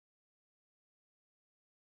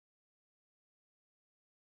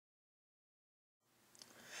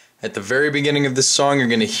At the very beginning of this song, you're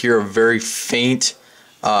going to hear a very faint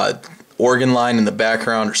organ line in the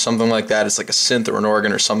background or something like that. It's like a synth or an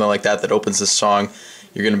organ or something like that that opens this song.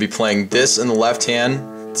 You're going to be playing this in the left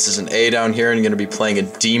hand. This is an A down here, and you're going to be playing a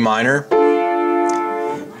D minor.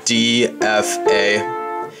 D, F,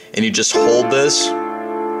 A. And you just hold this,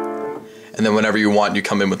 and then whenever you want, you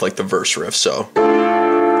come in with like the verse riff. So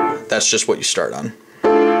that's just what you start on.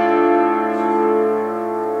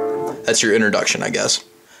 That's your introduction, I guess.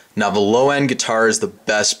 Now the low end guitar is the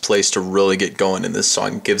best place to really get going in this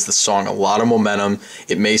song. It gives the song a lot of momentum.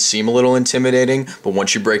 It may seem a little intimidating, but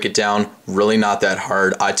once you break it down, really not that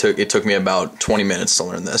hard. It took me about 20 minutes to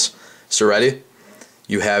learn this. So ready?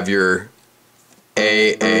 You have your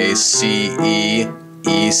A, C, E,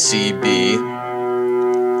 E, C, B.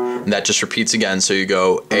 And that just repeats again, so you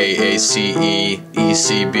go A, C, E, E,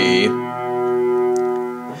 C, B.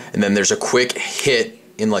 And then there's a quick hit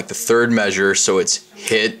in like the third measure, so it's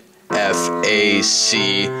hit F, A,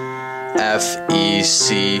 C, F, E,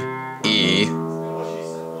 C, E,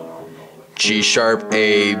 G sharp,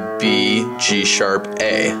 A, B, G sharp,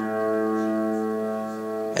 A.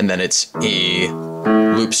 And then it's E,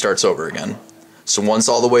 loop starts over again. So once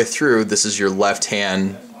all the way through, this is your left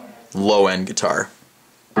hand low end guitar.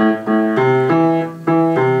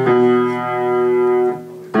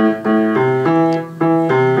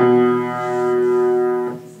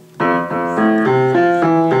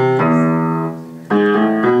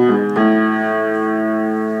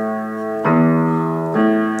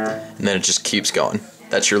 And then it just keeps going.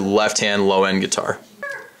 That's your left hand low end guitar.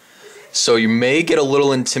 So you may get a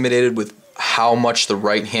little intimidated with how much the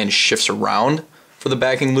right hand shifts around for the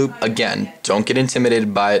backing loop. Again, don't get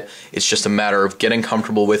intimidated by it. It's just a matter of getting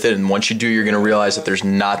comfortable with it, and once you do, you're going to realize that there's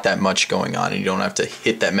not that much going on and you don't have to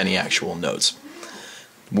hit that many actual notes.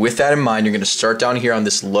 With that in mind, you're going to start down here on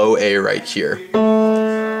this low A right here.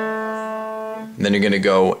 And then you're going to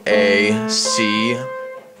go A, C, E,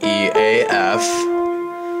 A, F,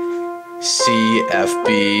 C, F,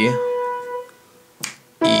 B,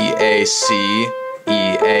 E, A, C,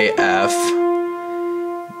 E, A, F,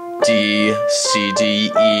 D, C,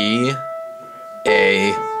 D, E,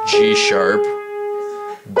 A, G sharp,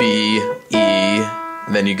 B, E,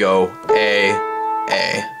 and then you go A,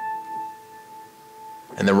 A.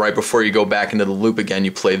 And then right before you go back into the loop again,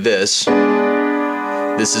 you play this.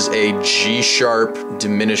 This is a G sharp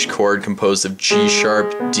diminished chord composed of G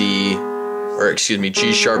sharp, D, or excuse me,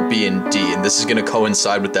 G sharp, B, and D. And this is going to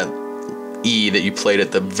coincide with that E that you played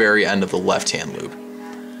at the very end of the left hand loop.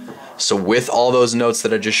 So with all those notes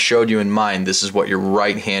that I just showed you in mind, this is what your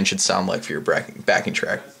right hand should sound like for your backing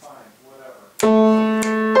track.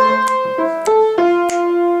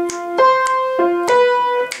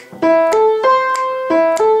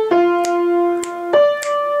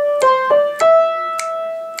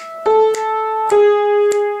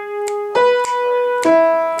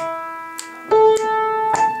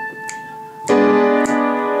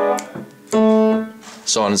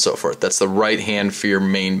 So on and so forth. That's the right hand for your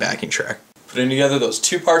main backing track. Putting together those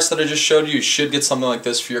two parts that I just showed you, you should get something like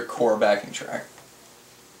this for your core backing track.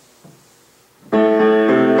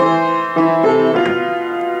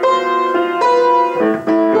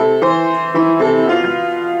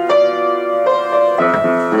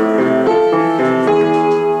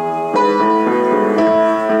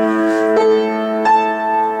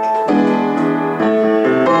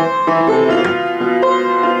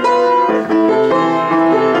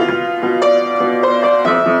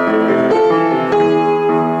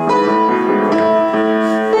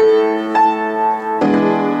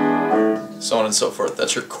 So on and so forth.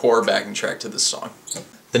 That's your core backing track to this song.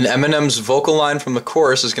 Then Eminem's vocal line from the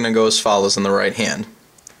chorus is going to go as follows in the right hand.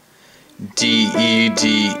 D, E,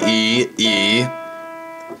 D, E, E,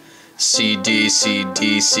 C, D, C,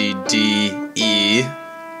 D, C, D, E,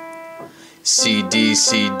 C, D,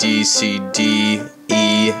 C, D, C, D,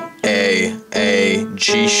 E, A,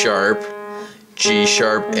 G sharp,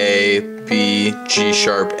 A, B, G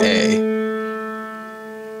sharp, A.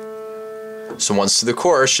 So once to the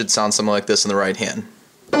chorus should sound something like this in the right hand.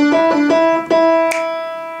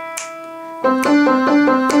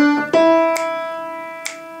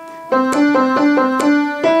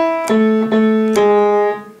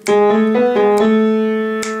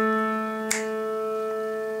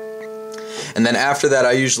 And then after that,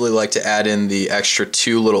 I usually like to add in the extra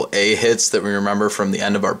two little A hits that we remember from the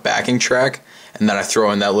end of our backing track, and then I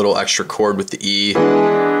throw in that little extra chord with the E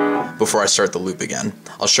before I start the loop again.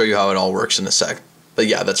 I'll show you how it all works in a sec. But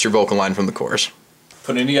yeah, that's your vocal line from the chorus.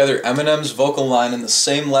 Putting together Eminem's vocal line in the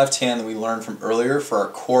same left hand that we learned from earlier for our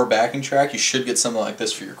core backing track, you should get something like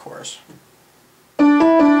this for your chorus.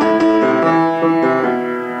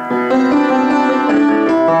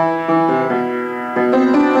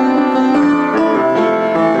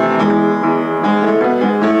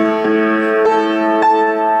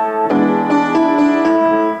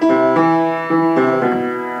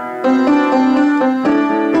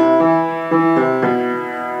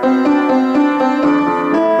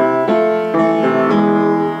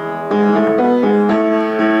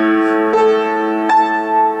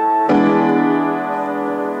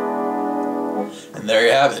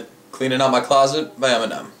 Cleaning Out My Closet by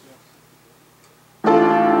Eminem.